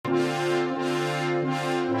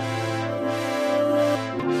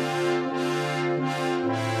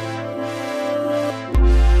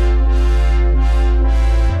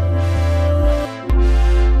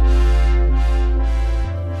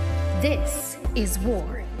is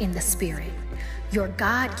War in the Spirit, your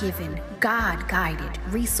God-given, God-guided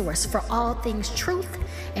resource for all things truth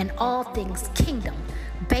and all things kingdom,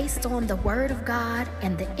 based on the Word of God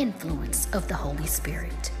and the influence of the Holy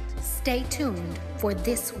Spirit. Stay tuned for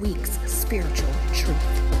this week's spiritual truth.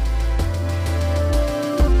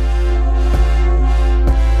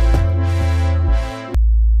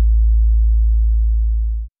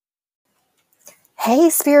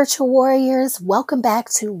 Hey, spiritual warriors. Welcome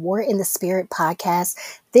back to War in the Spirit podcast.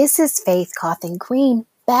 This is Faith Cawthon Green,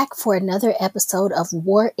 back for another episode of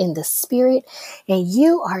War in the Spirit. And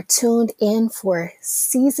you are tuned in for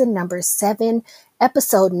season number 7,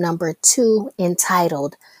 episode number 2,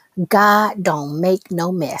 entitled, God Don't Make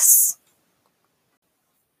No Mess.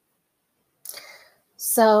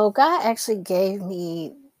 So God actually gave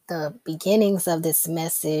me the beginnings of this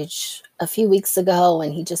message a few weeks ago,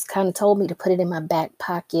 and he just kind of told me to put it in my back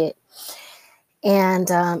pocket. And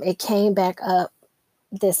it came back up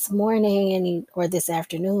this morning or this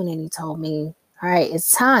afternoon, and he told me, all right,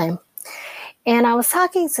 it's time. And I was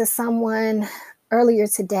talking to someone earlier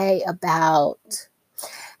today about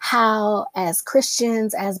how as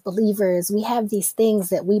Christians, as believers, we have these things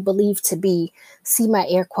that we believe to be, see my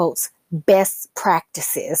air quotes, best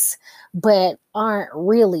practices, but aren't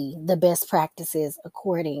really the best practices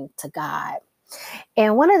according to God.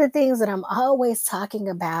 And one of the things that I'm always talking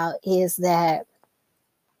about is that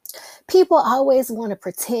people always want to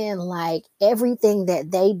pretend like everything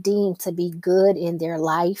that they deem to be good in their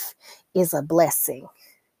life is a blessing.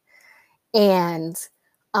 And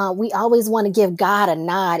we always want to give God a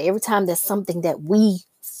nod every time there's something that we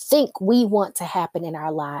think we want to happen in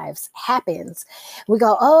our lives happens. We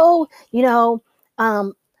go, oh,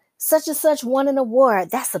 such and such won an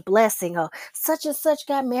award. That's a blessing. Or such and such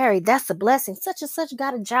got married. That's a blessing. Such and such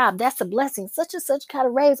got a job. That's a blessing. Such and such got a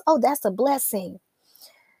raise. Oh, that's a blessing.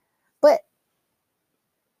 But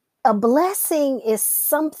a blessing is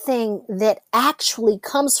something that actually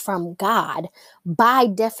comes from God by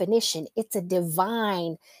definition. It's a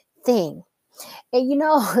divine thing. And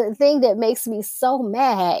the thing that makes me so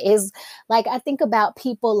mad is, like, I think about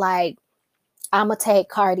people like, I'm going to take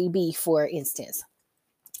Cardi B, for instance.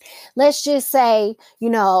 Let's just say,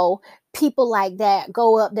 people like that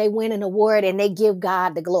go up, they win an award, and they give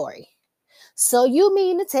God the glory. So you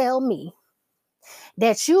mean to tell me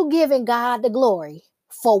that you giving God the glory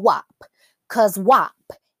for WAP? Because WAP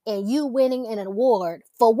and you winning an award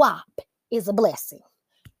for WAP is a blessing.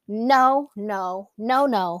 No.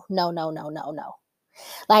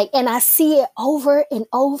 Like, and I see it over and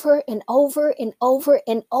over and over and over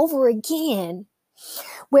and over again,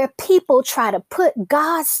 where people try to put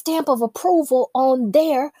God's stamp of approval on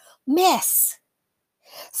their mess.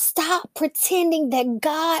 Stop pretending that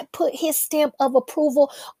God put his stamp of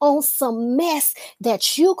approval on some mess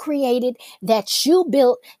that you created, that you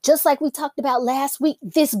built, just like we talked about last week,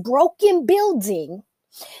 this broken building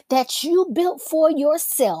that you built for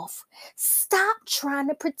yourself. Stop trying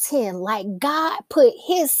to pretend like God put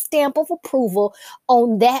his stamp of approval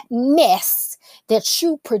on that mess that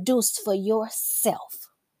you produced for yourself.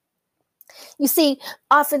 You see,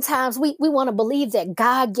 oftentimes we want to believe that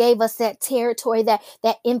God gave us that territory, that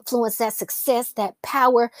influence, that success, that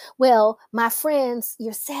power. Well, my friends,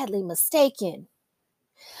 you're sadly mistaken.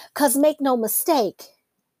 Because make no mistake,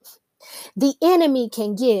 the enemy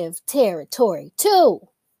can give territory too.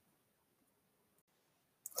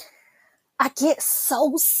 I get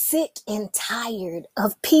so sick and tired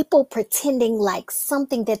of people pretending like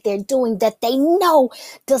something that they're doing that they know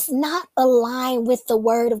does not align with the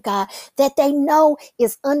word of God, that they know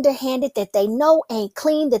is underhanded, that they know ain't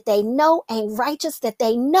clean, that they know ain't righteous, that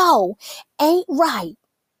they know ain't right.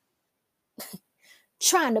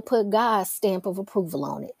 Trying to put God's stamp of approval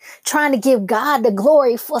on it, trying to give God the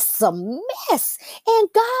glory for some mess. And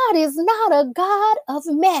God is not a God of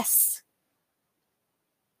mess.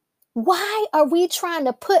 Why are we trying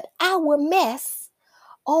to put our mess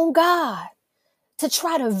on God to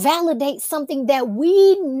try to validate something that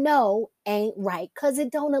we know ain't right because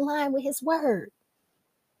it don't align with his word?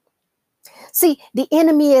 See, the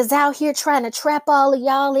enemy is out here trying to trap all of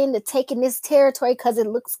y'all into taking this territory because it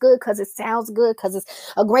looks good, because it sounds good, because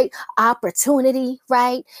it's a great opportunity,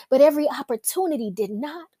 right? But every opportunity did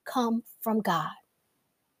not come from God.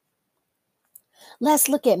 Let's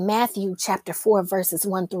look at Matthew chapter 4, verses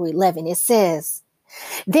 1 through 11. It says,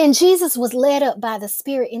 "Then Jesus was led up by the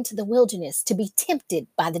Spirit into the wilderness to be tempted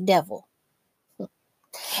by the devil."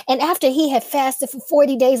 And after he had fasted for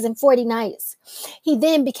 40 days and 40 nights, he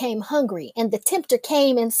then became hungry. And the tempter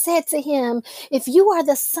came and said to him, "If you are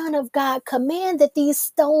the Son of God, command that these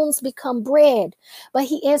stones become bread." But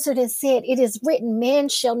he answered and said, "It is written, man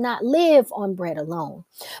shall not live on bread alone,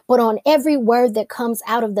 but on every word that comes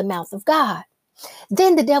out of the mouth of God."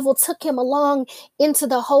 Then the devil took him along into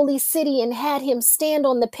the holy city and had him stand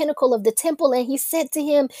on the pinnacle of the temple. And he said to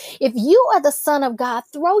him, "If you are the Son of God,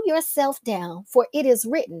 throw yourself down, for it is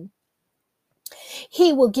written,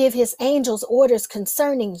 he will give his angels orders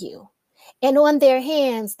concerning you. And on their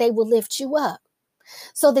hands they will lift you up,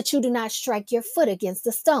 so that you do not strike your foot against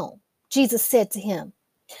a stone." Jesus said to him,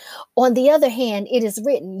 "On the other hand, it is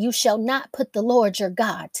written, you shall not put the Lord your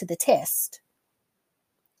God to the test."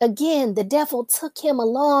 Again, the devil took him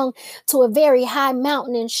along to a very high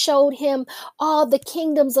mountain and showed him all the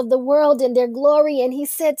kingdoms of the world and their glory. And he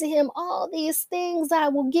said to him, "All these things I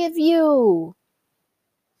will give you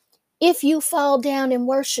if you fall down and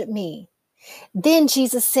worship me." Then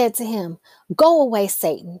Jesus said to him, "Go away,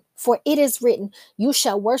 Satan, for it is written, you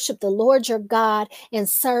shall worship the Lord your God and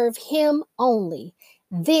serve him only."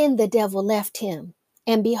 Then the devil left him,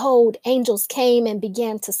 and behold, angels came and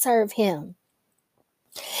began to serve him.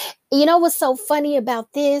 You know what's so funny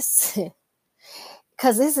about this?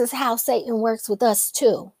 Because this is how Satan works with us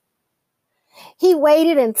too. He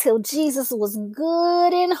waited until Jesus was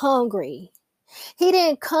good and hungry. He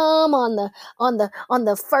didn't come on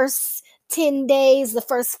the first 10 days, the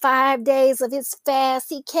first 5 days of his fast.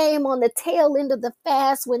 He came on the tail end of the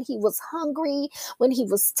fast when he was hungry, when he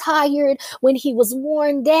was tired, when he was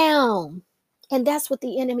worn down. And that's what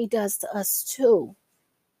the enemy does to us too.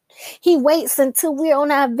 He waits until we're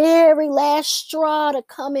on our very last straw to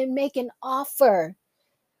come and make an offer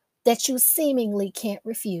that you seemingly can't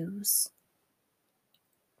refuse.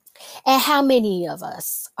 And how many of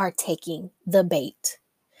us are taking the bait?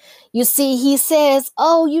 You see, he says,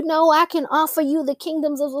 "Oh, I can offer you the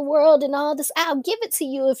kingdoms of the world and all this. I'll give it to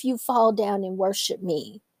you if you fall down and worship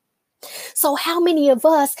me." So how many of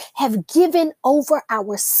us have given over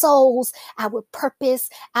our souls, our purpose,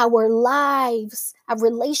 our lives, our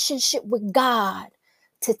relationship with God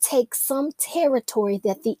to take some territory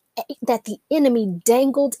that the enemy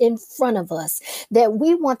dangled in front of us, that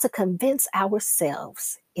we want to convince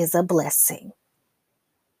ourselves is a blessing?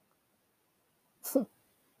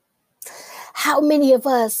 How many of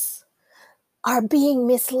us are being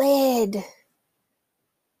misled?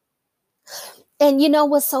 And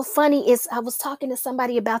what's so funny is I was talking to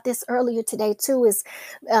somebody about this earlier today too, is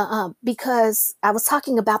because I was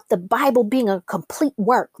talking about the Bible being a complete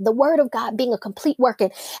work, the Word of God being a complete work,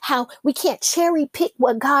 and how we can't cherry pick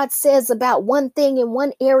what God says about one thing in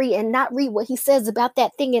one area and not read what he says about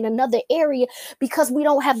that thing in another area, because we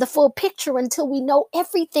don't have the full picture until we know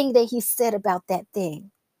everything that he said about that thing.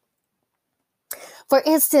 For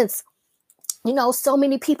instance, so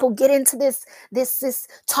many people get into this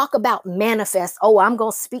talk about manifest. Oh, I'm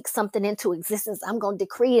going to speak something into existence. I'm going to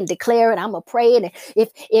decree and declare it. I'm going to pray it. And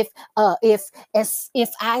if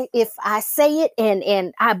I say it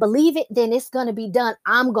and I believe it, then it's going to be done.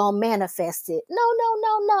 I'm going to manifest it. No, no,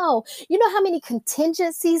 no, no. You know how many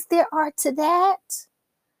contingencies there are to that?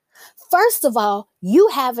 First of all, you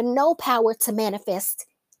have no power to manifest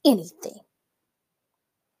anything.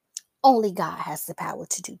 Only God has the power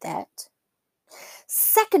to do that.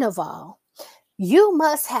 Second of all, you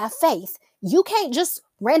must have faith. You can't just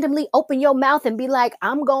randomly open your mouth and be like,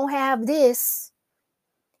 "I'm going to have this."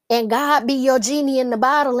 And God be your genie in the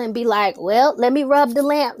bottle and be like, "Well, let me rub the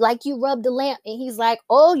lamp," like you rub the lamp. And he's like,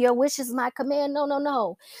 "Oh, your wish is my command." No, no,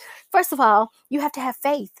 no. First of all, you have to have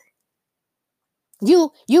faith.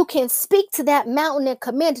 You can speak to that mountain and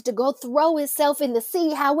command it to go throw itself in the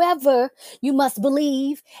sea. However, you must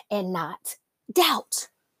believe and not doubt.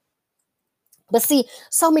 But see,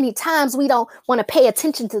 so many times we don't want to pay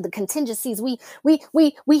attention to the contingencies. We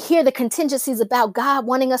hear the contingencies about God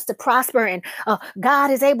wanting us to prosper, and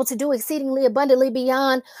God is able to do exceedingly abundantly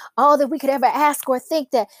beyond all that we could ever ask or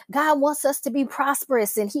think. That God wants us to be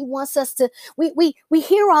prosperous, and he wants us to, we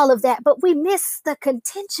hear all of that, but we miss the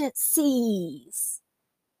contingencies.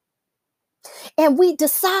 And we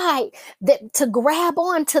decide that to grab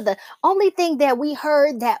on to the only thing that we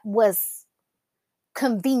heard that was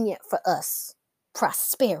convenient for us: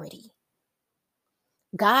 prosperity.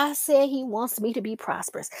 God said he wants me to be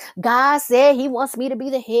prosperous. God said he wants me to be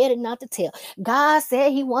the head and not the tail. God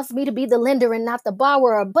said he wants me to be the lender and not the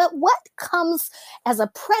borrower. But what comes as a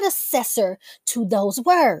predecessor to those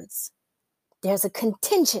words? There's a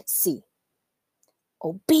contingency: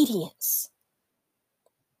 obedience.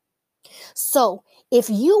 So if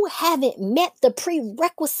you haven't met the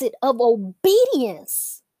prerequisite of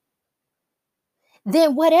obedience,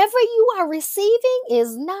 then whatever you are receiving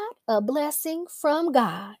is not a blessing from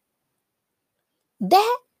God.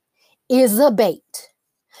 That is a bait.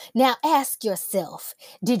 Now ask yourself,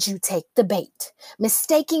 did you take the bait,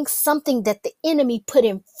 mistaking something that the enemy put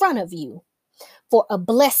in front of you for a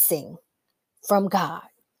blessing from God?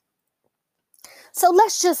 So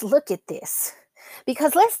let's just look at this,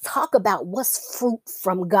 because let's talk about what's fruit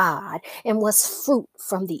from God and what's fruit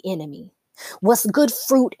from the enemy. What's good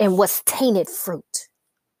fruit and what's tainted fruit.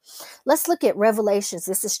 Let's look at Revelations.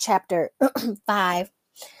 This is chapter 5.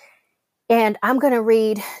 And I'm going to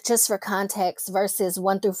read, just for context, verses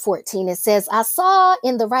 1 through 14. It says, I saw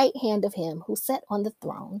in the right hand of him who sat on the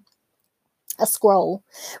throne a scroll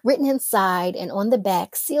written inside and on the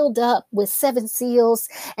back, sealed up with 7 seals.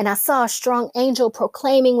 And I saw a strong angel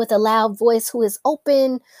proclaiming with a loud voice, who is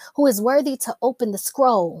worthy to open the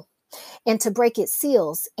scroll and to break its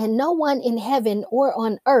seals. And no one in heaven or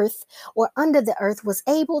on earth or under the earth was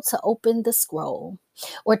able to open the scroll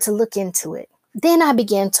or to look into it. Then I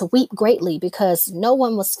began to weep greatly, because no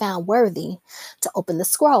one was found worthy to open the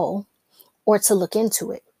scroll or to look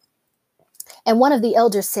into it. And one of the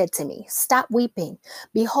elders said to me, stop weeping.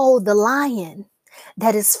 Behold, the Lion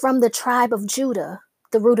that is from the tribe of Judah,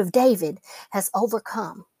 the root of David, has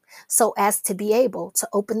overcome, so as to be able to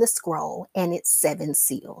open the scroll and its 7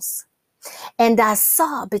 seals. And I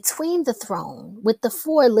saw between the throne with the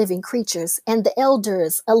 4 living creatures and the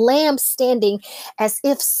elders a lamb standing as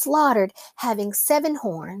if slaughtered, having 7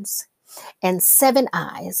 horns and 7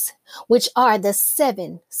 eyes, which are the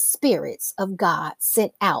 7 spirits of God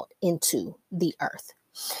sent out into the earth.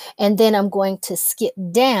 And then I'm going to skip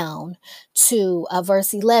down to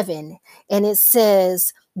verse 11, and it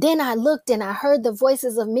says, then I looked and I heard the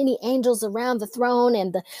voices of many angels around the throne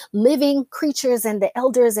and the living creatures and the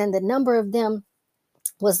elders, and the number of them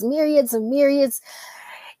was myriads of myriads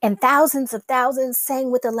and thousands of thousands,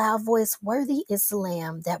 saying with a loud voice, worthy is the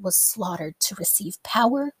Lamb that was slaughtered to receive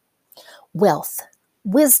power, wealth,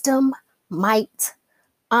 wisdom, might,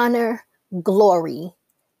 honor, glory,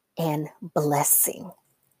 and blessing.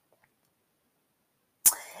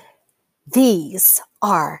 These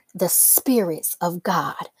are the spirits of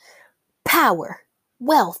God: power,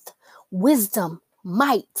 wealth, wisdom,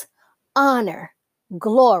 might, honor,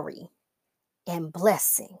 glory, and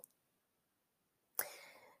blessing.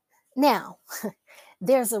 Now,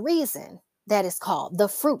 there's a reason that is called the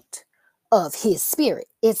fruit of his spirit.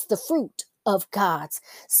 It's the fruit of God's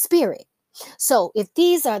spirit. So if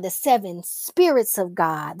these are the 7 spirits of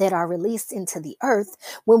God that are released into the earth,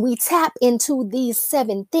 when we tap into these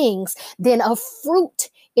 7 things, then a fruit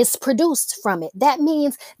is produced from it. That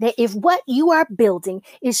means that if what you are building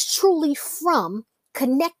is truly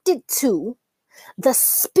connected to the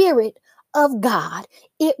Spirit of God,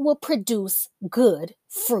 it will produce good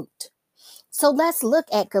fruit. So let's look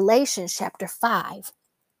at Galatians chapter 5.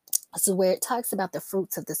 This is where it talks about the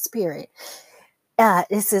fruits of the Spirit.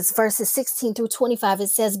 This is verses 16 through 25. It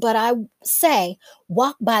says, but I say,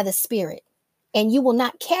 walk by the Spirit, and you will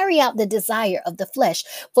not carry out the desire of the flesh.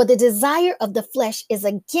 For the desire of the flesh is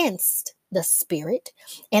against the Spirit,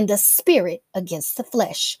 and the Spirit against the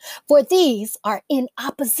flesh. For these are in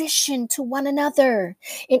opposition to one another,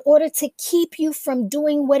 in order to keep you from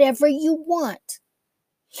doing whatever you want.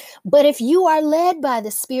 But if you are led by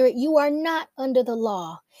the Spirit, you are not under the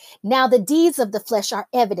law. Now the deeds of the flesh are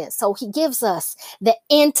evident. So he gives us the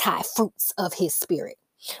anti-fruits of his Spirit,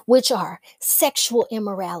 which are sexual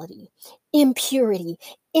immorality, impurity,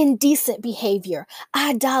 indecent behavior,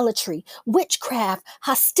 idolatry, witchcraft,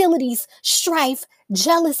 hostilities, strife,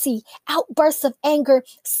 jealousy, outbursts of anger,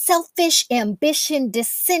 selfish ambition,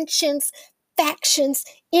 dissensions, factions,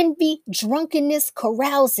 envy, drunkenness,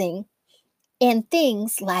 carousing, and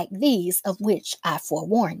things like these, of which I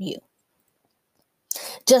forewarn you.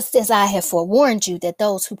 Just as I have forewarned you that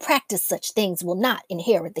those who practice such things will not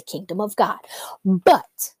inherit the kingdom of God.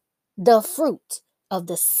 But the fruit of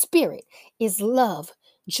the Spirit is love,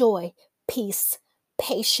 joy, peace,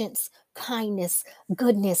 patience, kindness,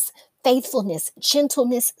 goodness, faithfulness,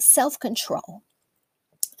 gentleness, self-control.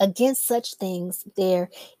 Against such things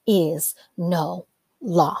there is no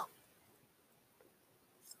law.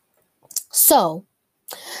 So,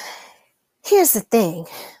 here's the thing.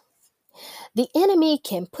 The enemy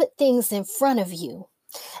can put things in front of you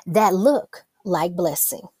that look like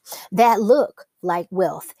blessing, that look like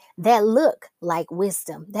wealth, that look like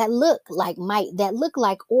wisdom, that look like might, that look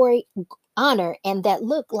like honor, and that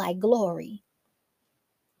look like glory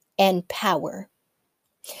and power.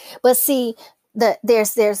 But see,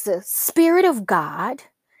 there's the Spirit of God,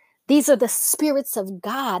 These are the spirits of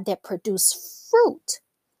God that produce fruit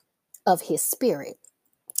of his spirit.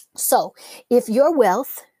 So if your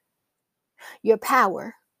wealth, your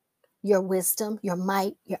power, your wisdom, your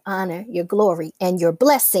might, your honor, your glory, and your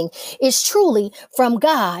blessing is truly from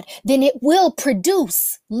God, then it will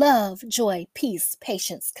produce love, joy, peace,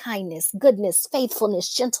 patience, kindness, goodness,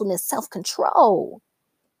 faithfulness, gentleness, self-control.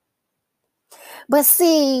 But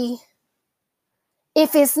see,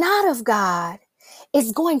 if it's not of God,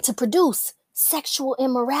 it's going to produce sexual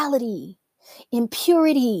immorality,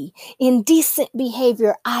 impurity, indecent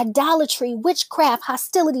behavior, idolatry, witchcraft,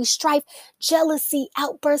 hostility, strife, jealousy,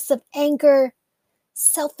 outbursts of anger,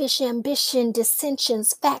 selfish ambition,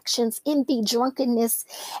 dissensions, factions, envy, drunkenness,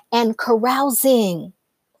 and carousing.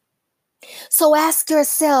 So ask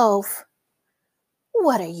yourself,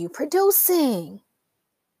 what are you producing?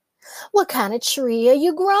 What kind of tree are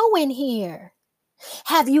you growing here?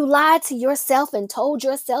 Have you lied to yourself and told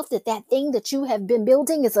yourself that that thing that you have been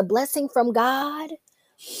building is a blessing from God,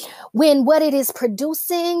 when what it is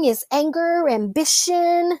producing is anger,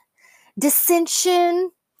 ambition,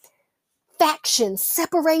 dissension, faction,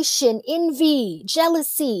 separation, envy,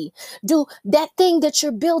 jealousy? Do that thing that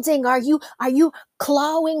you're building, are you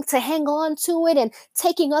clawing to hang on to it and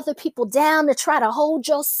taking other people down to try to hold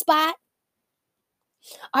your spot?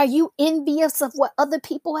 Are you envious of what other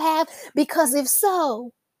people have? Because if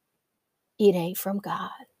so, it ain't from God.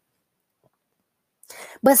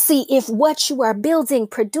 But see, if what you are building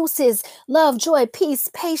produces love, joy, peace,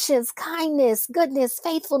 patience, kindness, goodness,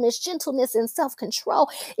 faithfulness, gentleness, and self-control,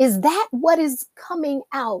 is that what is coming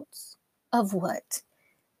out of what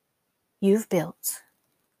you've built?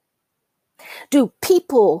 Do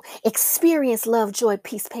people experience love, joy,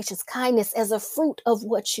 peace, patience, kindness as a fruit of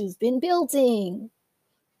what you've been building?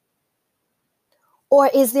 Or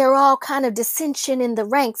is there all kind of dissension in the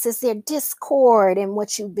ranks? Is there discord in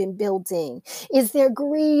what you've been building? Is there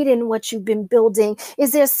greed in what you've been building?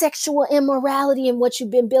 Is there sexual immorality in what you've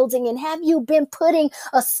been building? And have you been putting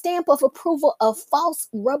a stamp of approval, a false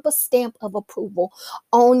rubber stamp of approval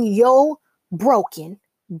on your broken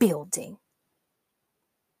building?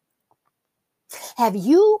 Have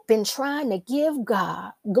you been trying to give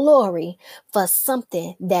God glory for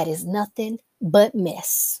something that is nothing but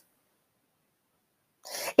mess?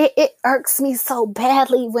 It irks me so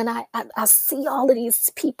badly when I see all of these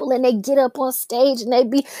people and they get up on stage and they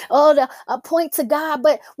be, a point to God.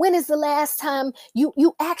 But when is the last time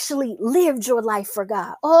you actually lived your life for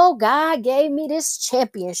God? Oh, God gave me this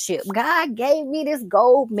championship. God gave me this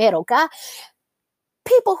gold medal. God,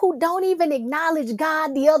 people who don't even acknowledge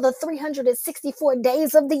God the other 364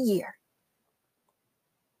 days of the year.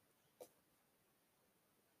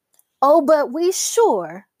 Oh, but we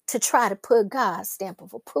sure to try to put God's stamp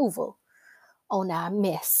of approval on our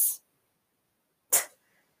mess,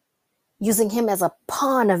 using him as a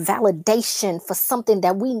pawn of validation for something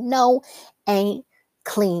that we know ain't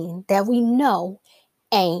clean, that we know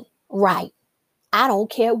ain't right. I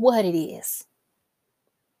don't care what it is.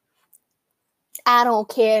 I don't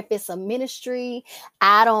care if it's a ministry.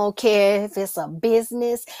 I don't care if it's a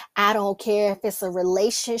business. I don't care if it's a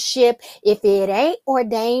relationship. If it ain't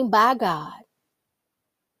ordained by God,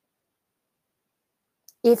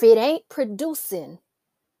 if it ain't producing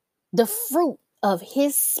the fruit of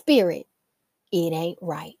his spirit, it ain't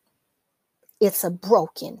right. It's a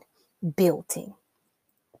broken building.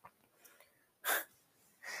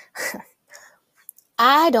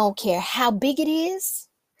 I don't care how big it is,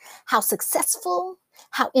 how successful,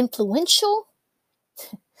 how influential.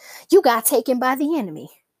 You got taken by the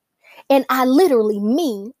enemy. And I literally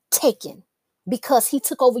mean taken, because he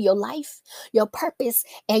took over your life, your purpose,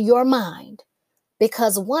 and your mind.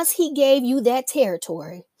 Because once he gave you that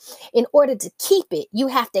territory, in order to keep it, you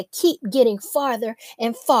have to keep getting farther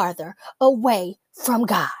and farther away from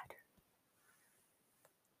God.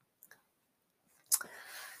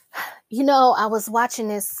 You know, I was watching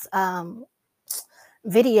this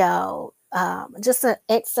video, just an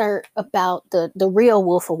excerpt about the real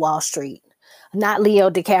Wolf of Wall Street, not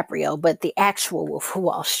Leo DiCaprio, but the actual Wolf of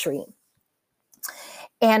Wall Street.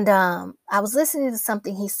 And I was listening to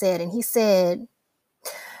something he said, and he said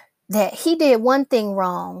that he did one thing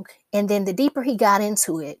wrong, and then the deeper he got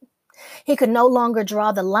into it, he could no longer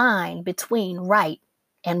draw the line between right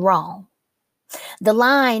and wrong. The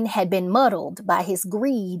line had been muddled by his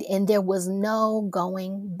greed, and there was no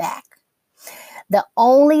going back. The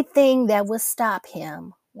only thing that would stop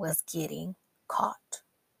him was getting caught.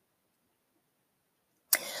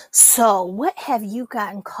 So, what have you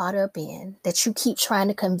gotten caught up in that you keep trying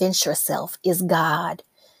to convince yourself is God,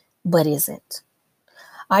 but isn't?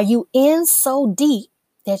 Are you in so deep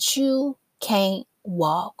that you can't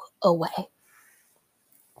walk away.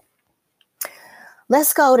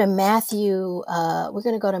 Let's go to Matthew. We're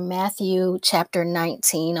going to go to Matthew chapter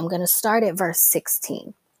 19. I'm going to start at verse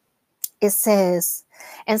 16. It says,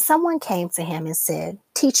 "And someone came to him and said,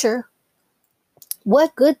 'Teacher,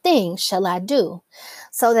 what good thing shall I do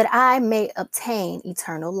so that I may obtain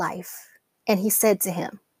eternal life?' And he said to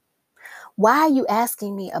him, 'Why are you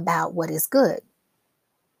asking me about what is good?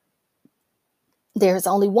 There is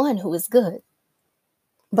only one who is good.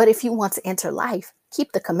 But if you want to enter life,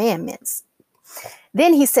 keep the commandments.'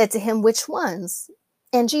 Then he said to him, 'Which ones?'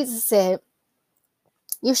 And Jesus said,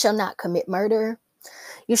 'You shall not commit murder.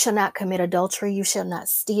 You shall not commit adultery. You shall not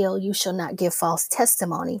steal. You shall not give false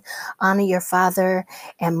testimony. Honor your father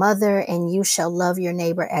and mother, and you shall love your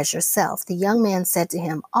neighbor as yourself.' The young man said to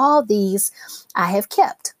him, 'All these I have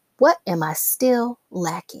kept. What am I still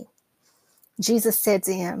lacking?' Jesus said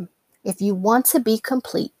to him, 'If you want to be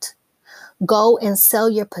complete, go and sell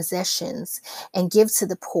your possessions and give to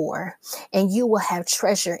the poor, and you will have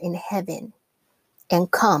treasure in heaven.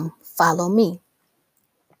 And come, follow me.'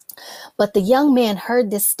 But the young man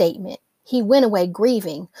heard this statement. He went away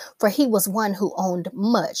grieving, for he was one who owned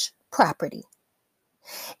much property.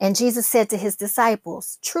 And Jesus said to his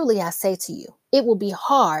disciples, 'Truly I say to you, it will be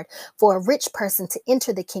hard for a rich person to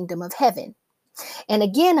enter the kingdom of heaven. And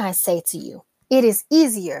again I say to you, it is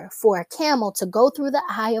easier for a camel to go through the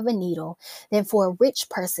eye of a needle than for a rich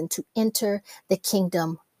person to enter the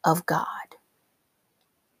kingdom of God.'"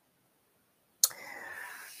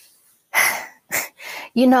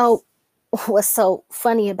 You know, what's so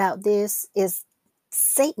funny about this is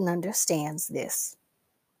Satan understands this.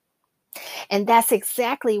 And that's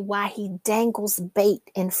exactly why he dangles bait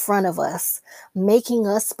in front of us, making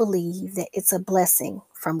us believe that it's a blessing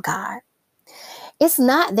from God. It's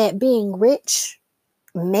not that being rich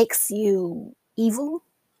makes you evil.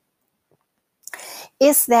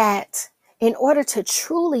 It's that in order to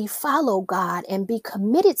truly follow God and be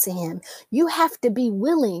committed to him, you have to be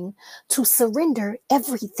willing to surrender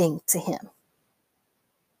everything to him.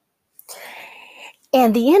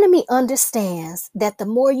 And the enemy understands that the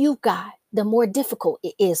more you've got, the more difficult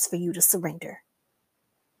it is for you to surrender.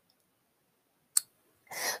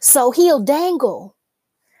 So he'll dangle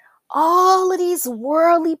all of these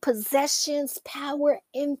worldly possessions, power,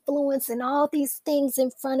 influence, and all these things in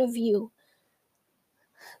front of you,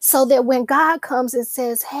 so that when God comes and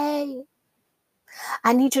says, "Hey,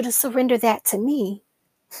 I need you to surrender that to me,"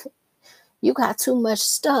 you got too much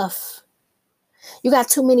stuff. You got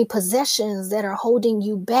too many possessions that are holding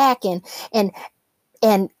you back and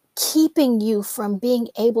and keeping you from being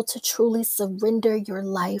able to truly surrender your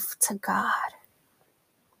life to God.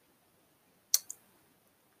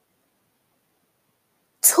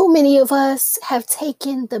 Too many of us have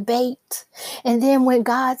taken the bait. And then when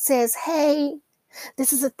God says, "Hey,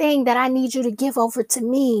 this is a thing that I need you to give over to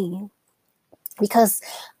me because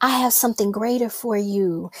I have something greater for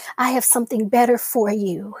you. I have something better for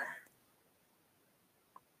you."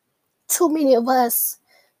 Too many of us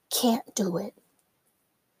can't do it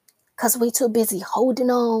because we're too busy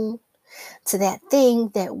holding on to that thing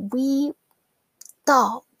that we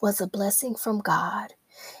thought was a blessing from God,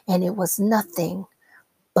 and it was nothing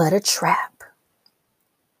but a trap.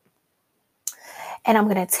 And I'm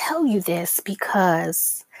going to tell you this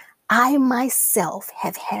because I myself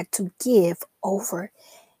have had to give over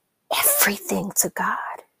everything to God.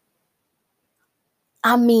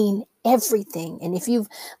 I mean, everything. And if you've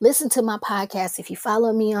listened to my podcast, if you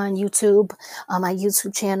follow me on YouTube, on my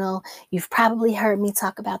YouTube channel, you've probably heard me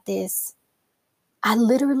talk about this. I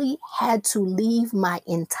literally had to leave my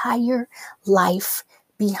entire life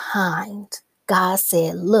behind. God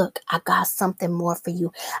said, "Look, I got something more for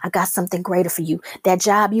you. I got something greater for you." That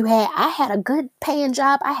job you had, I had a good paying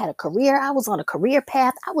job. I had a career. I was on a career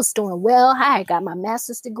path. I was doing well. I had got my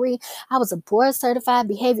master's degree. I was a board certified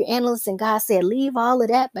behavior analyst. And God said, "Leave all of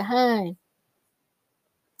that behind.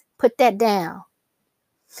 Put that down."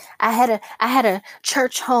 I had a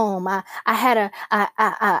church home. I had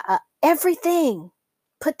everything.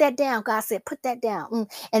 Put that down. God said, "Put that down."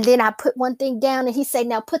 And then I put one thing down and he said,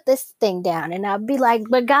 "Now put this thing down." And I'd be like,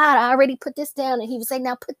 "But God, I already put this down." And he would say,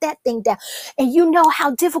 "Now put that thing down." And you know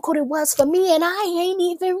how difficult it was for me. And I ain't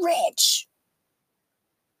even rich.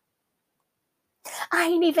 I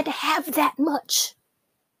ain't even have that much.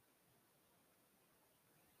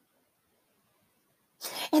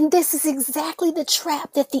 And this is exactly the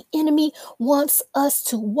trap that the enemy wants us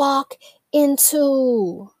to walk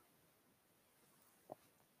into.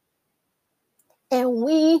 And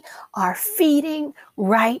we are feeding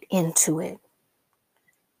right into it,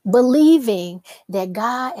 believing that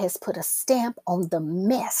God has put a stamp on the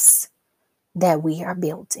mess that we are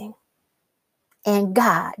building. And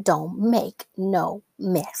God don't make no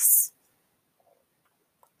mess.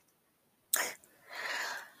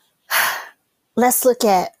 Let's look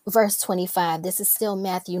at verse 25. This is still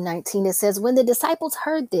Matthew 19. It says, when the disciples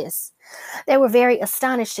heard this, they were very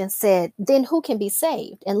astonished and said, then who can be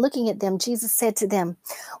saved? And looking at them, Jesus said to them,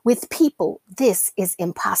 with people, this is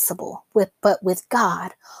impossible. But with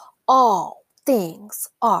God, all things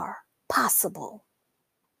are possible.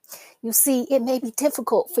 You see, it may be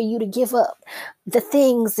difficult for you to give up the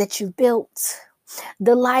things that you built,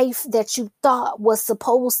 the life that you thought was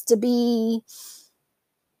supposed to be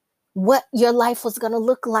what your life was going to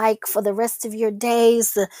look like for the rest of your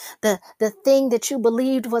days, the thing that you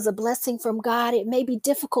believed was a blessing from God. It may be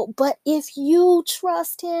difficult, but if you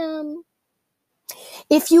trust him,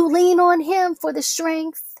 if you lean on him for the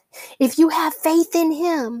strength, if you have faith in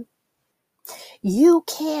him, you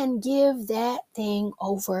can give that thing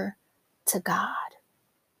over to God.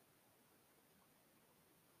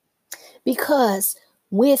 Because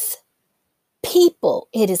with people,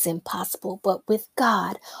 it is impossible, but with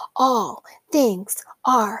God, all things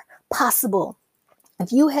are possible.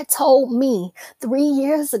 If you had told me 3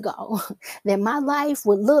 years ago that my life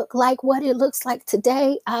would look like what it looks like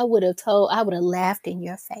today, I would have laughed in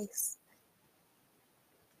your face.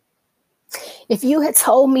 If you had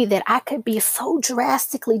told me that I could be so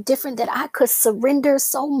drastically different, that I could surrender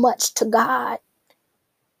so much to God,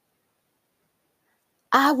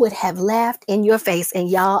 I would have laughed in your face. And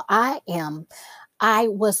y'all, I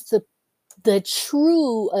was a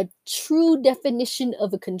true definition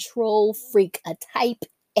of a control freak, a type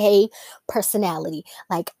A personality.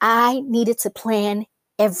 Like, I needed to plan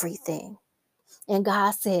everything. And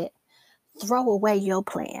God said, throw away your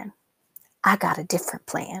plan. I got a different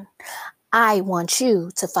plan. I want you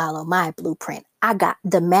to follow my blueprint. I got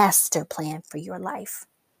the master plan for your life.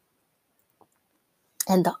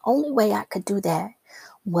 And the only way I could do that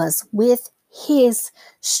was with his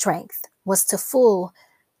strength, was to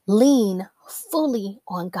lean fully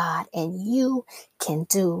on God, and you can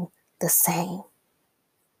do the same.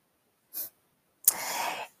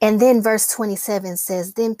 And then verse 27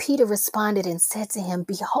 says, then Peter responded and said to him,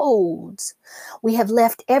 behold, we have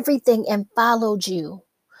left everything and followed you.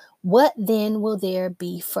 What then will there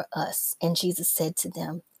be for us? And Jesus said to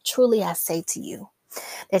them, truly I say to you,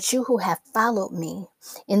 that you who have followed me,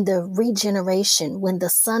 in the regeneration, when the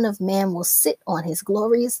Son of Man will sit on his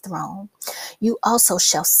glorious throne, you also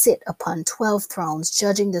shall sit upon 12 thrones,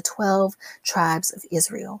 judging the 12 tribes of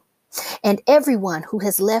Israel. And everyone who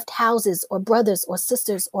has left houses or brothers or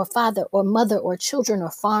sisters or father or mother or children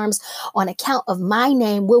or farms on account of my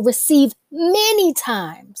name will receive many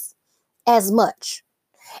times as much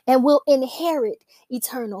and will inherit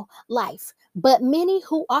eternal life. But many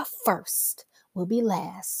who are first will be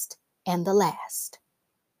last, and the last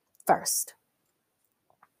first.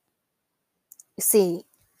 You see,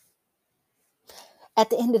 at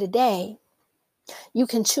the end of the day, you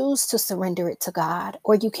can choose to surrender it to God,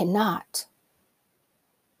 or you cannot.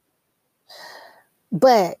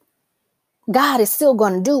 But God is still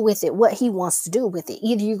going to do with it what he wants to do with it.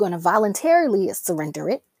 Either you're going to voluntarily surrender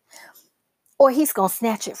it, or he's going to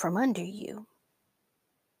snatch it from under you.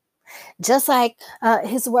 Just like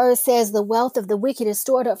his word says, the wealth of the wicked is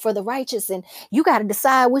stored up for the righteous, and you got to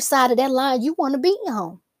decide which side of that line you want to be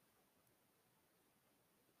on.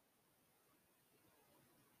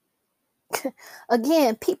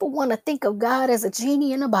 Again, people want to think of God as a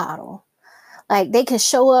genie in a bottle. Like, they can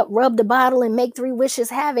show up, rub the bottle, and make 3 wishes,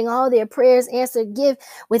 having all their prayers answered,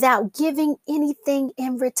 without giving anything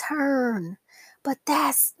in return. But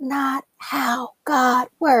that's not how God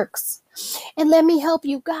works. And let me help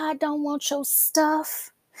you. God don't want your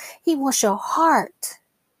stuff. He wants your heart.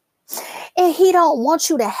 And he don't want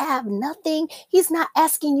you to have nothing. He's not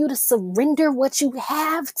asking you to surrender what you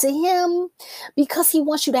have to him because he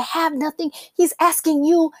wants you to have nothing. He's asking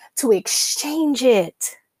you to exchange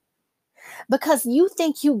it because you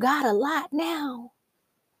think you got a lot now.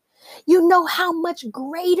 You know how much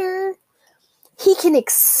greater he can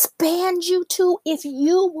expand you to if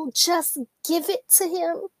you will just give it to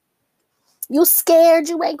him. You scared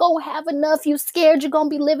you ain't gonna have enough. You scared you're gonna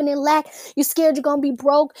be living in lack. You scared you're gonna be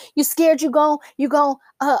broke. You scared you're gonna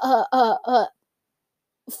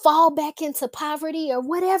fall back into poverty or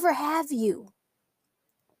whatever have you.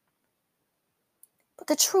 But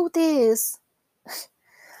the truth is,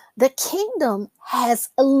 the kingdom has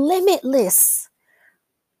limitless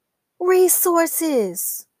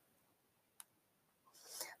resources.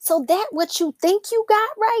 So that what you think you got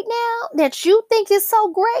right now, that you think is so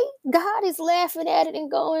great, God is laughing at it and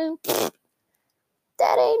going,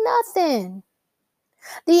 that ain't nothing.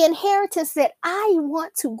 The inheritance that I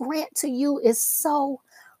want to grant to you is so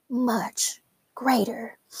much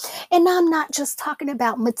greater. And I'm not just talking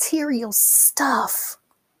about material stuff.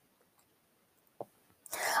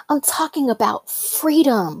 I'm talking about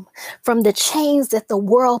freedom from the chains that the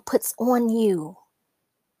world puts on you.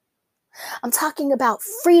 I'm talking about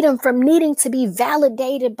freedom from needing to be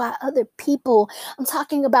validated by other people. I'm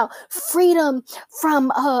talking about freedom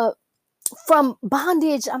from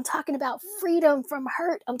bondage. I'm talking about freedom from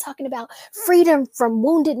hurt. I'm talking about freedom from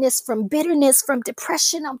woundedness, from bitterness, from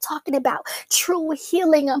depression. I'm talking about true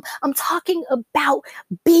healing. I'm talking about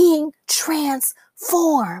being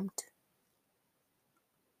transformed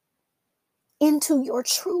into your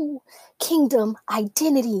true kingdom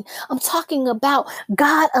identity. I'm talking about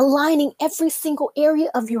God aligning every single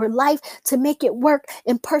area of your life to make it work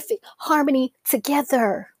in perfect harmony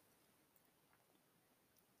together.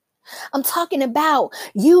 I'm talking about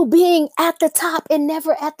you being at the top and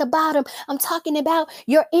never at the bottom. I'm talking about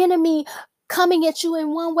your enemy coming at you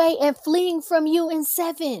in one way and fleeing from you in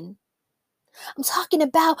seven. I'm talking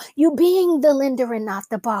about you being the lender and not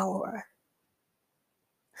the borrower.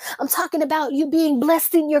 I'm talking about you being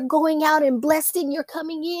blessed in your going out and blessed in your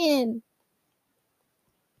coming in.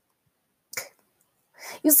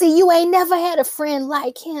 You see, you ain't never had a friend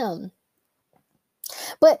like him.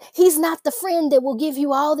 But he's not the friend that will give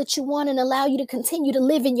you all that you want and allow you to continue to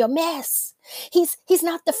live in your mess. He's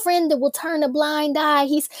not the friend that will turn a blind eye.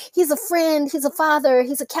 He's a friend, he's a father,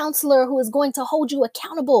 he's a counselor who is going to hold you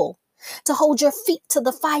accountable, to hold your feet to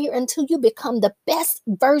the fire until you become the best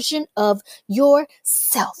version of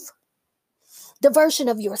yourself. The version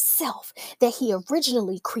of yourself that he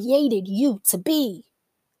originally created you to be.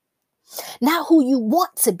 Not who you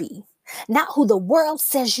want to be, not who the world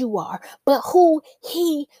says you are, but who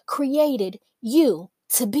he created you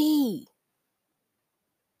to be.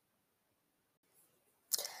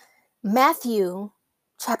 Matthew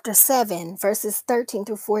chapter 7, verses 13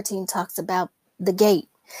 through 14 talks about the gate.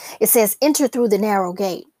 It says, enter through the narrow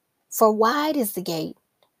gate, for wide is the gate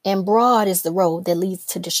and broad is the road that leads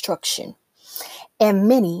to destruction, and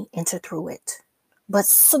many enter through it. But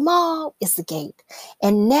small is the gate,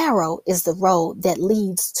 and narrow is the road that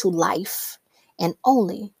leads to life, and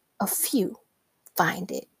only a few find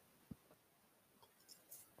it.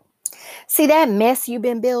 See that mess you've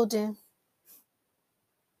been building?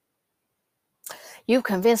 You've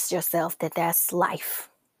convinced yourself that that's life.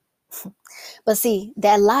 But see,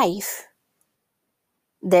 that life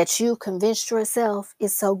that you convinced yourself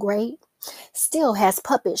is so great still has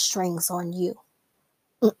puppet strings on you.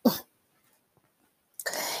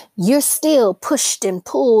 You're still pushed and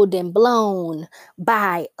pulled and blown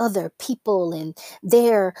by other people and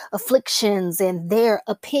their afflictions and their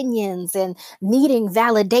opinions and needing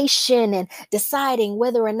validation and deciding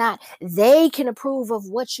whether or not they can approve of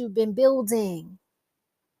what you've been building.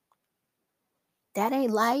 That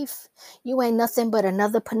ain't life. You ain't nothing but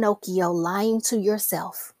another Pinocchio lying to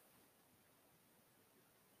yourself.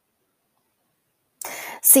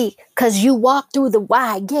 See, because you walk through the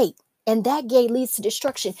wide gate. And that gate leads to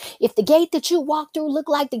destruction. If the gate that you walk through look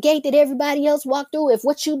like the gate that everybody else walked through, if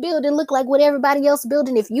what you building look like what everybody else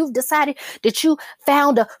building, if you've decided that you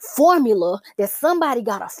found a formula, that somebody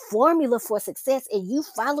got a formula for success and you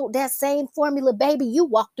followed that same formula, baby, you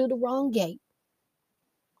walked through the wrong gate.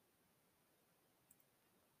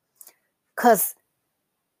 Because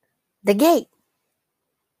the gate,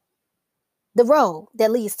 the road that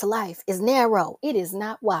leads to life is narrow. It is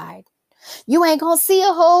not wide. You ain't going to see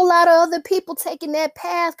a whole lot of other people taking that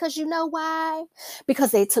path because you know why?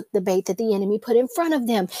 Because they took the bait that the enemy put in front of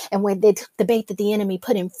them. And when they took the bait that the enemy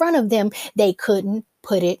put in front of them, they couldn't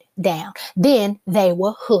put it down. Then they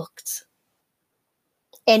were hooked.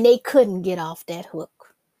 And they couldn't get off that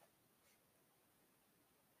hook.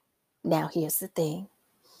 Now, here's the thing.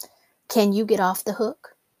 Can you get off the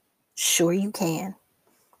hook? Sure you can.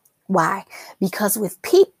 Why? Because with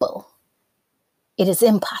people, it is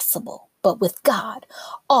impossible. But with God,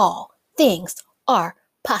 all things are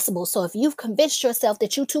possible. So if you've convinced yourself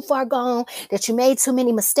that you're too far gone, that you made too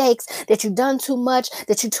many mistakes, that you've done too much,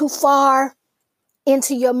 that you're too far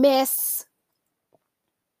into your mess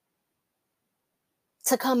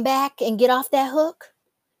to come back and get off that hook,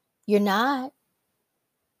 you're not.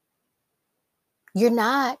 You're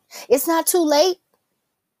not. It's not too late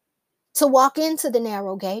to walk into the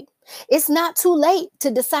narrow gate. It's not too late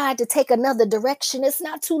to decide to take another direction. It's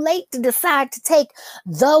not too late to decide to take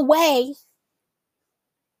the way.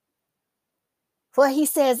 For he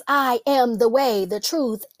says, I am the way, the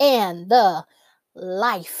truth, and the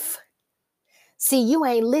life. See, you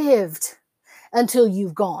ain't lived until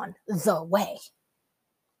you've gone the way.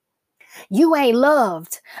 You ain't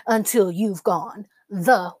loved until you've gone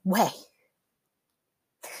the way.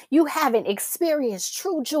 You haven't experienced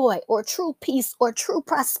true joy or true peace or true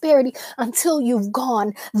prosperity until you've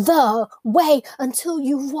gone the way, until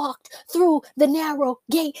you've walked through the narrow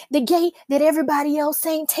gate, the gate that everybody else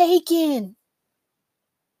ain't taken.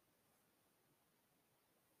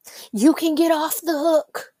 You can get off the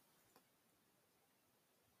hook.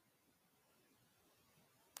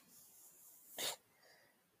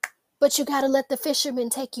 But you got to let the fisherman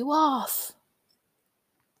take you off.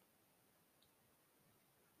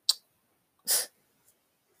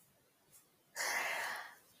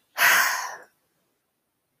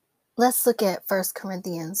 Let's look at 1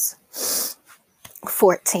 Corinthians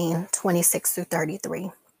 14, 26 through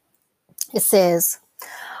 33. It says,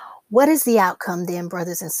 "What is the outcome then,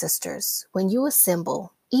 brothers and sisters? When you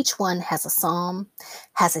assemble, each one has a psalm,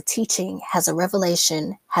 has a teaching, has a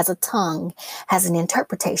revelation, has a tongue, has an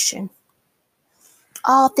interpretation.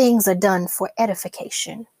 All things are done for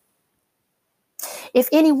edification. If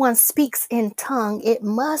anyone speaks in tongue, it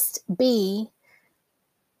must be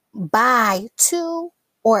by two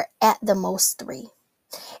or at the most three,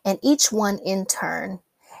 and each one in turn,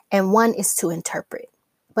 and one is to interpret.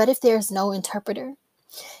 But if there is no interpreter,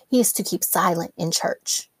 he is to keep silent in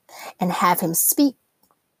church and have him speak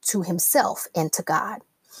to himself and to God.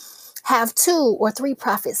 Have 2 or 3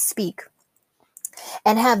 prophets speak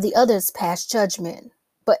and have the others pass judgment.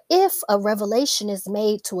 But if a revelation is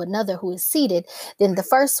made to another who is seated, then the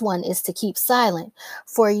first one is to keep silent.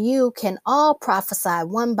 For you can all prophesy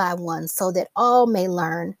one by one, so that all may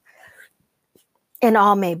learn and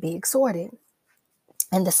all may be exhorted.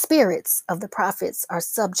 And the spirits of the prophets are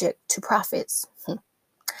subject to prophets.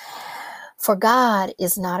 For God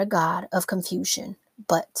is not a God of confusion,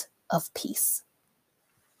 but of peace."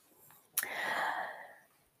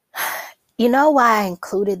 You know why I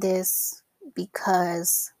included this?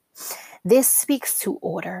 Because this speaks to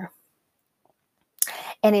order,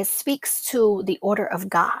 and it speaks to the order of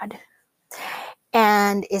God,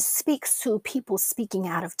 and it speaks to people speaking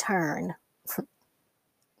out of turn,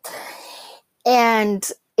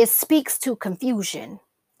 and it speaks to confusion.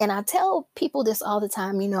 And I tell people this all the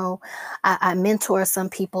time. I mentor some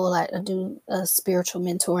people. I do spiritual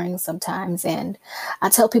mentoring sometimes, and I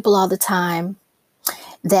tell people all the time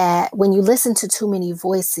that when you listen to too many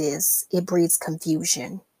voices, it breeds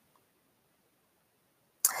confusion.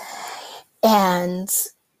 And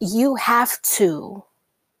you have to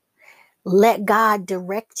let God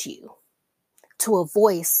direct you to a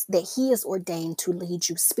voice that he has ordained to lead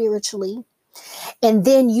you spiritually. And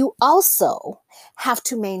then you also have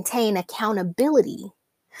to maintain accountability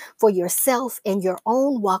for yourself and your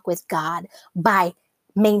own walk with God by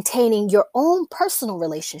maintaining your own personal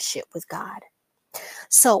relationship with God.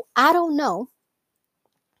 So I don't know.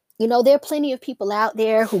 There are plenty of people out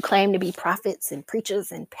there who claim to be prophets and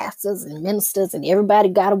preachers and pastors and ministers, and everybody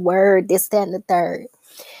got a word, this, that, and the third.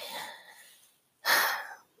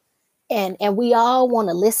 And we all want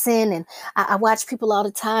to listen. And I watch people all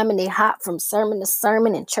the time, and they hop from sermon to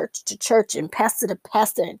sermon and church to church and pastor to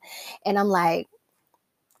pastor. And I'm like,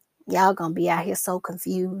 y'all gonna be out here so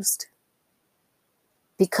confused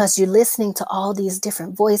because you're listening to all these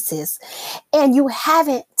different voices and you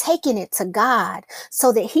haven't taken it to God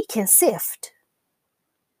so that he can sift.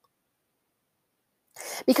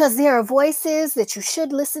 Because there are voices that you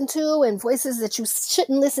should listen to and voices that you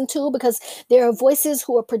shouldn't listen to, because there are voices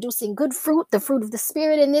who are producing good fruit, the fruit of the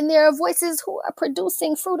Spirit, and then there are voices who are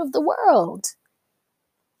producing fruit of the world.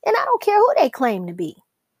 And I don't care who they claim to be.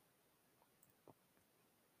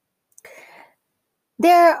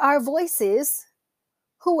 There are voices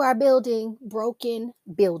who are building broken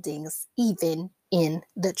buildings, even in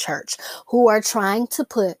the church, who are trying to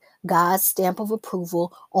put God's stamp of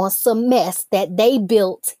approval on some mess that they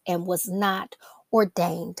built and was not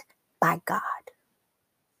ordained by God.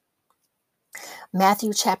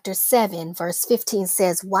 Matthew chapter 7, verse 15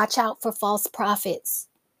 says, "Watch out for false prophets.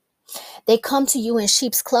 They come to you in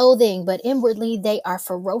sheep's clothing, but inwardly they are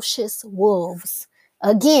ferocious wolves.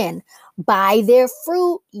 Again, by their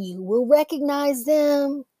fruit you will recognize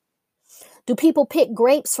them. Do people pick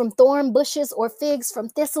grapes from thorn bushes or figs from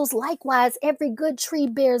thistles? Likewise, every good tree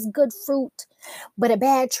bears good fruit, but a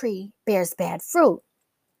bad tree bears bad fruit.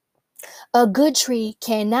 A good tree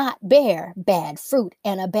cannot bear bad fruit,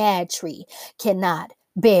 and a bad tree cannot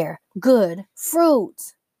bear good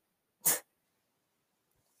fruit."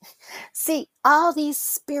 See, all these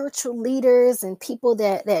spiritual leaders and people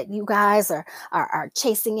that you guys are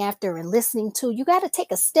chasing after and listening to, you got to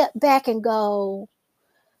take a step back and go,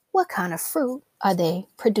 what kind of fruit are they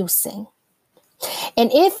producing?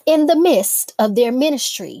 And if in the midst of their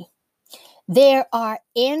ministry, There are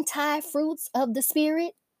anti-fruits of the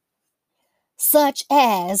Spirit, such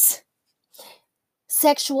as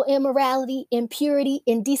sexual immorality, impurity,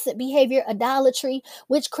 indecent behavior, idolatry,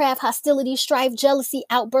 witchcraft, hostility, strife, jealousy,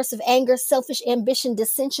 outbursts of anger, selfish ambition,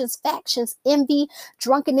 dissensions, factions, envy,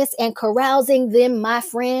 drunkenness, and carousing. Them, my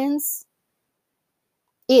friends,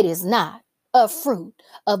 it is not a fruit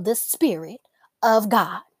of the Spirit of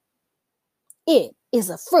God. It is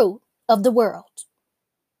a fruit of the world.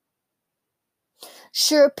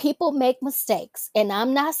 Sure, people make mistakes, and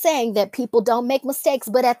I'm not saying that people don't make mistakes,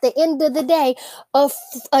 but at the end of the day,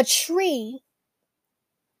 a tree,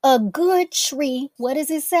 a good tree, what does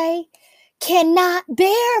it say? Cannot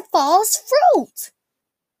bear false fruit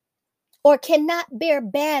or cannot bear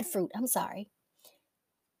bad fruit. I'm sorry.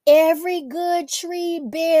 Every good tree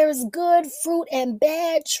bears good fruit and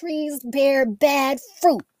bad trees bear bad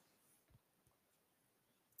fruit.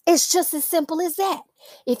 It's just as simple as that.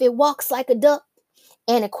 If it walks like a duck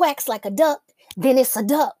and it quacks like a duck, then it's a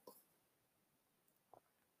duck.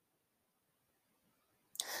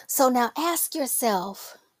 So now ask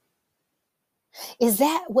yourself, is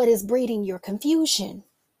that what is breeding your confusion?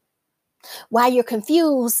 Why you're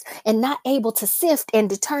confused and not able to sift and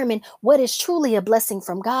determine what is truly a blessing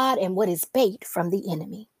from God and what is bait from the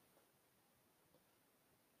enemy.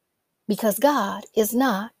 Because God is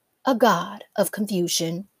not a God of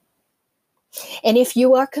confusion. And if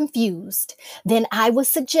you are confused, then I would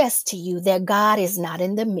suggest to you that God is not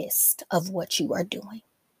in the midst of what you are doing.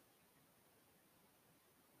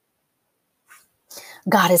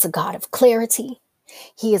 God is a God of clarity.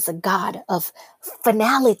 He is a God of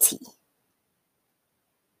finality.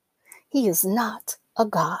 He is not a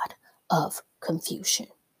God of confusion.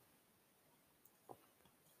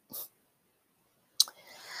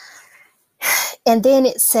 And then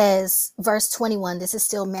it says, verse 21, this is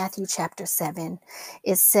still Matthew chapter 7.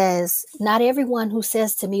 It says, not everyone who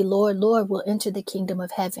says to me, Lord, Lord, will enter the kingdom of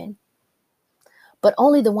heaven, but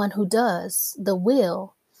only the one who does the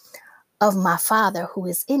will of my Father who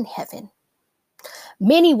is in heaven.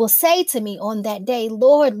 Many will say to me on that day,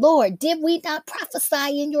 Lord, Lord, did we not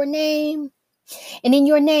prophesy in your name? And in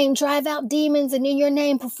your name drive out demons, and in your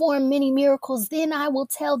name perform many miracles? Then I will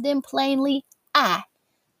tell them plainly, I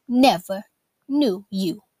never knew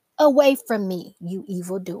you. Away from me, you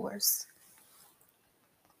evildoers.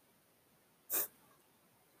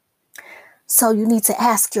 So you need to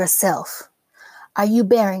ask yourself, are you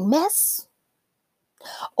bearing mess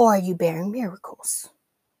or are you bearing miracles?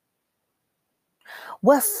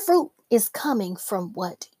 What fruit is coming from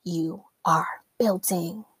what you are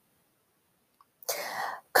building?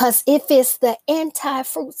 Because if it's the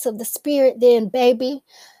anti-fruits of the Spirit, then baby,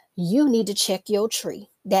 you need to check your tree.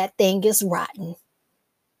 That thing is rotten.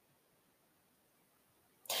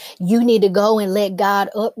 You need to go and let God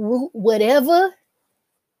uproot whatever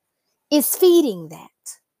is feeding that.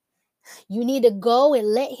 You need to go and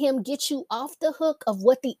let him get you off the hook of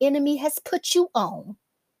what the enemy has put you on.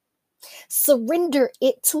 Surrender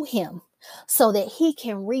it to him so that he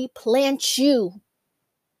can replant you.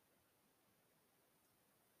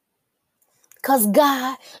 Because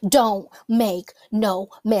God don't make no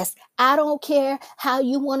mess. I don't care how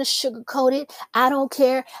you want to sugarcoat it. I don't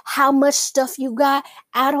care how much stuff you got.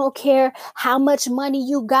 I don't care how much money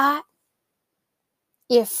you got.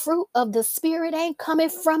 If fruit of the Spirit ain't coming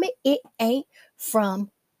from it, it ain't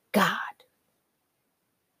from God.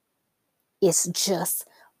 It's just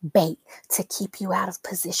bait to keep you out of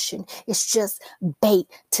position. It's just bait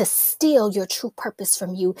to steal your true purpose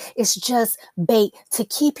from you. It's just bait to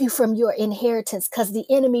keep you from your inheritance, because the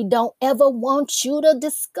enemy don't ever want you to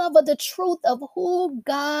discover the truth of who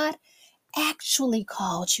God actually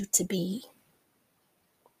called you to be.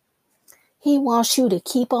 He wants you to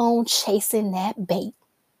keep on chasing that bait.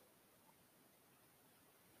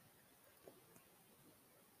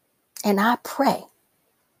 And I pray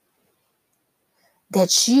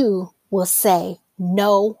that you will say,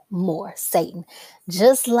 no more, Satan.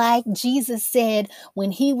 Just like Jesus said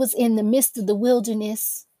when he was in the midst of the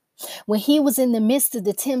wilderness, when he was in the midst of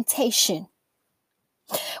the temptation,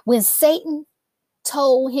 when Satan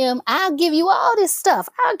told him, I'll give you all this stuff.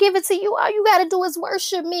 I'll give it to you. All you got to do is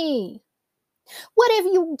worship me. What have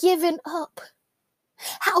you given up?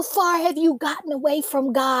 How far have you gotten away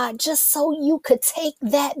from God just so you could take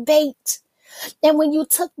that bait? And when you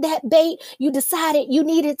took that bait, you decided you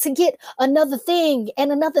needed to get another thing,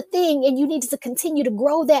 and you needed to continue to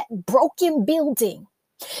grow that broken building.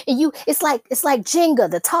 And it's like Jenga.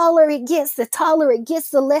 The taller it gets,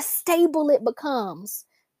 the less stable it becomes.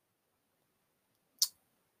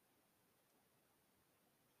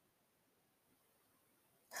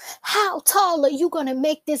 How tall are you going to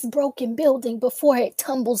make this broken building before it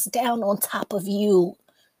tumbles down on top of you?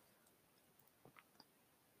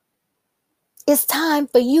 It's time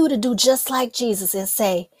for you to do just like Jesus and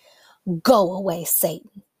say, go away,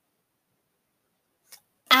 Satan.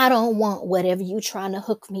 I don't want whatever you're trying to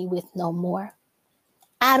hook me with no more.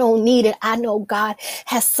 I don't need it. I know God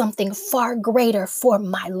has something far greater for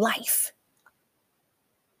my life.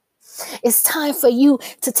 It's time for you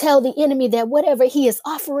to tell the enemy that whatever he is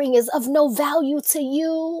offering is of no value to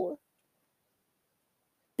you,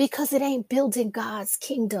 because it ain't building God's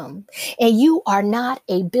kingdom. And you are not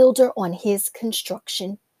a builder on his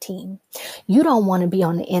construction team. You don't want to be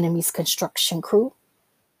on the enemy's construction crew.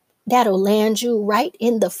 That'll land you right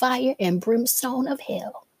in the fire and brimstone of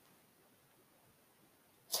hell.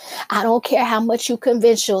 I don't care how much you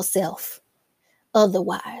convince yourself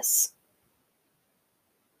otherwise.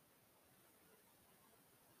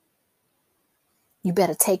 You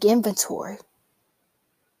better take inventory,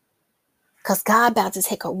 because God about to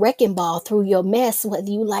take a wrecking ball through your mess, whether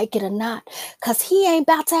you like it or not. Because he ain't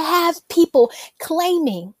about to have people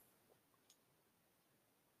claiming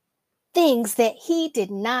things that he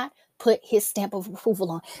did not put his stamp of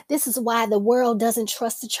approval on. This is why the world doesn't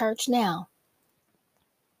trust the church now.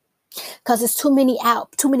 Because it's too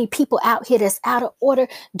many people out here that's out of order,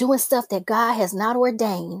 doing stuff that God has not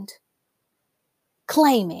ordained,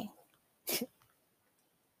 claiming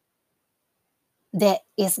that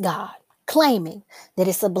it's God, claiming that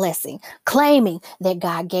it's a blessing, claiming that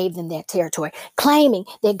God gave them that territory, claiming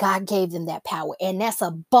that God gave them that power. And that's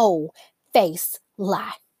a bold-faced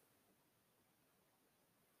lie.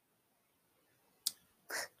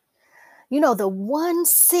 You know, the one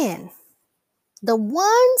sin that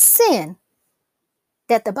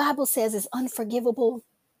the Bible says is unforgivable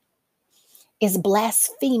is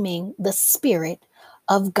blaspheming the Spirit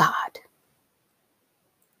of God.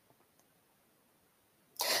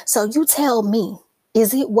 So you tell me,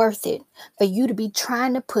 is it worth it for you to be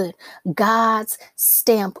trying to put God's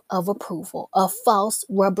stamp of approval, a false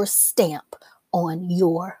rubber stamp, on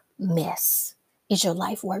your mess? Is your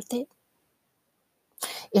life worth it?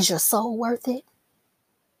 Is your soul worth it?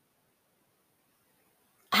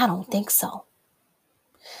 I don't think so.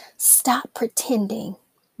 Stop pretending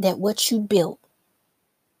that what you built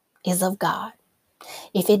is of God.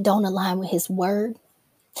 If it don't align with his word,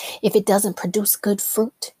 if it doesn't produce good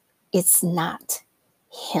fruit, it's not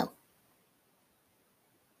him.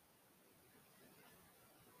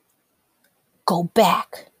 Go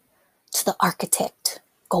back to the architect.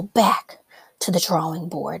 Go back to the drawing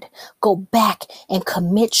board. Go back and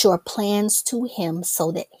commit your plans to him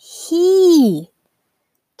so that he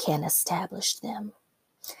can establish them.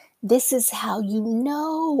 This is how you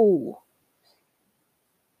know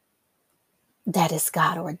that is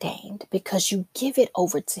God ordained, because you give it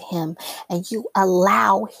over to him and you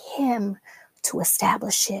allow him to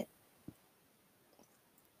establish it.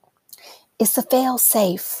 It's a fail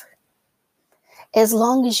safe. As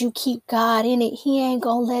long as you keep God in it, he ain't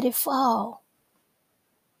gonna let it fall.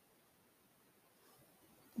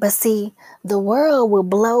 But see, the world will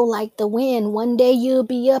blow like the wind. One day you'll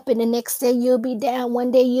be up and the next day you'll be down. One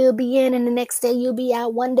day you'll be in and the next day you'll be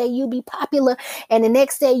out. One day you'll be popular and the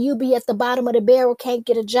next day you'll be at the bottom of the barrel, can't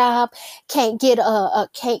get a job, can't get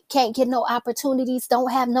no opportunities,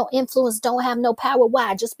 don't have no influence, don't have no power.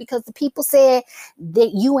 Why? Just because the people said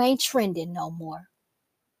that you ain't trending no more.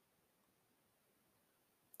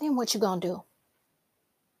 Then what you gonna do?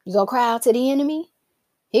 You gonna cry out to the enemy?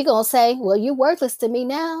 He gonna say, well, you're worthless to me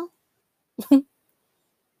now. You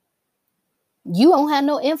don't have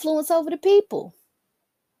no influence over the people.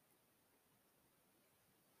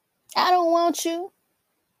 I don't want you.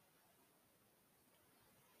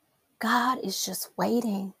 God is just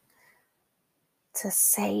waiting to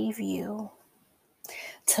save you,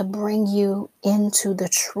 to bring you into the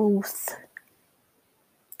truth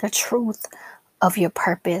of your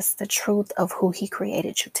purpose, the truth of who he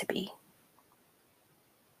created you to be.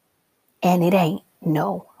 And it ain't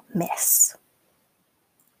no mess.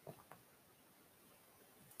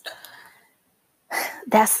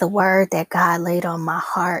 That's the word that God laid on my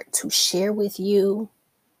heart to share with you.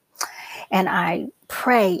 And I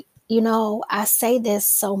pray, I say this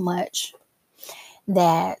so much,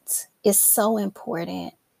 that it's so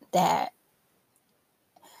important that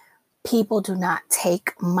people do not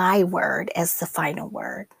take my word as the final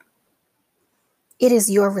word. It is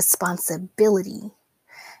your responsibility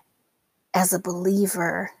as a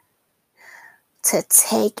believer to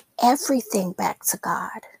take everything back to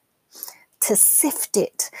God, to sift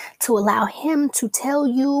it, to allow him to tell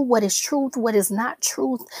you what is truth, what is not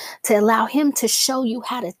truth, to allow him to show you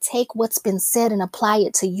how to take what's been said and apply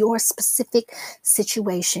it to your specific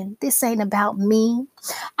situation. This ain't about me.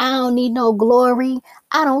 I don't need no glory.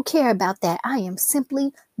 I don't care about that. I am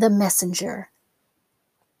simply the messenger.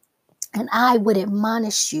 And I would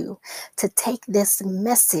admonish you to take this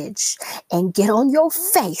message and get on your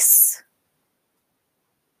face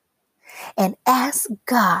and ask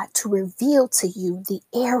God to reveal to you the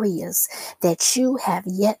areas that you have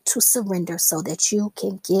yet to surrender so that you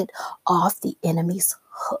can get off the enemy's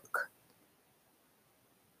hook.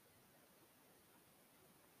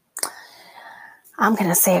 I'm going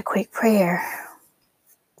to say a quick prayer.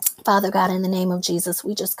 Father God, in the name of Jesus,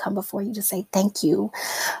 we just come before you to say thank you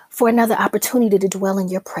for another opportunity to dwell in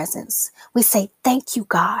your presence. We say thank you,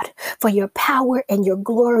 God, for your power and your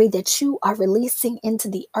glory that you are releasing into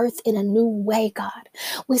the earth in a new way, God.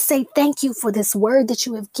 We say thank you for this word that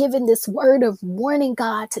you have given, this word of warning,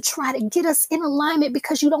 God, to try to get us in alignment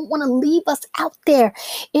because you don't want to leave us out there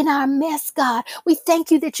in our mess, God. We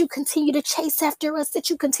thank you that you continue to chase after us,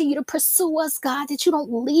 that you continue to pursue us, God, that you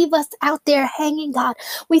don't leave us out there hanging, God.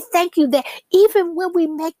 We thank you that even when we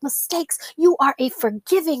make mistakes, you are a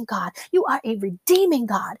forgiving God. You are a redeeming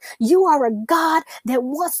God. You are a God that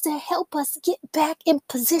wants to help us get back in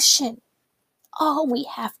position. All we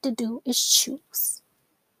have to do is choose.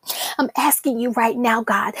 I'm asking you right now,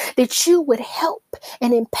 God, that you would help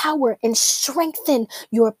and empower and strengthen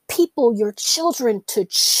your people, your children to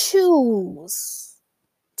choose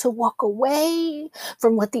to walk away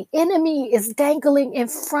from what the enemy is dangling in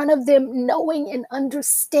front of them, knowing and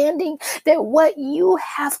understanding that what you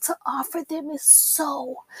have to offer them is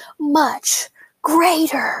so much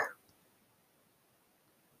greater.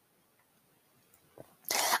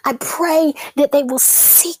 I pray that they will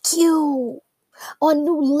seek you on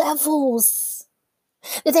new levels,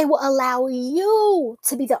 that they will allow you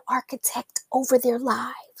to be the architect over their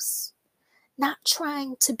lives, not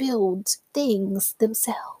trying to build things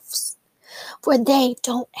themselves. For they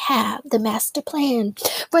don't have the master plan,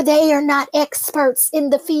 for they are not experts in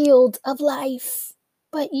the field of life,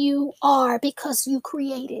 but you are, because you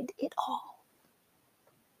created it all.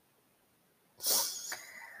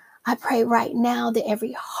 I pray right now that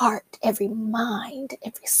every heart, every mind,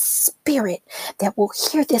 every spirit that will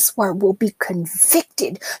hear this word will be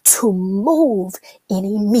convicted to move in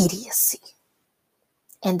immediacy,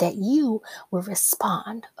 and that you will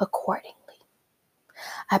respond accordingly.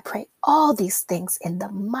 I pray all these things in the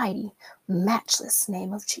mighty, matchless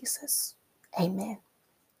name of Jesus. Amen.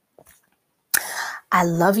 I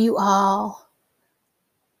love you all.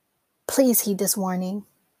 Please heed this warning.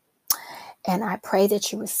 And I pray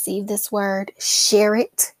that you receive this word. Share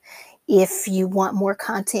it. If you want more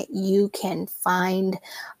content, you can find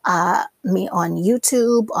me on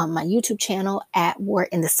YouTube, on my YouTube channel at War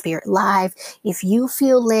in the Spirit Live. If you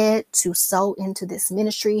feel led to sow into this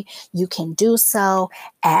ministry, you can do so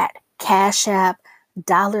at Cash App,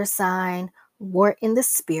 $ War in the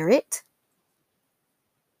Spirit.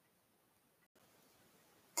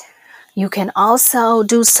 You can also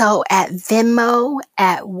do so at Venmo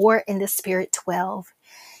at War in the Spirit 12.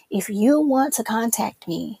 If you want to contact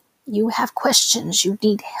me, you have questions, you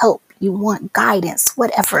need help, you want guidance,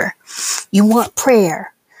 whatever, you want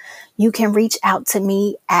prayer, you can reach out to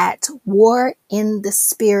me at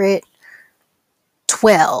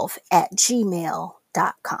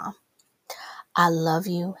warinthespirit12@gmail.com. I love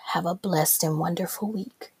you. Have a blessed and wonderful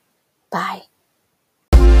week. Bye.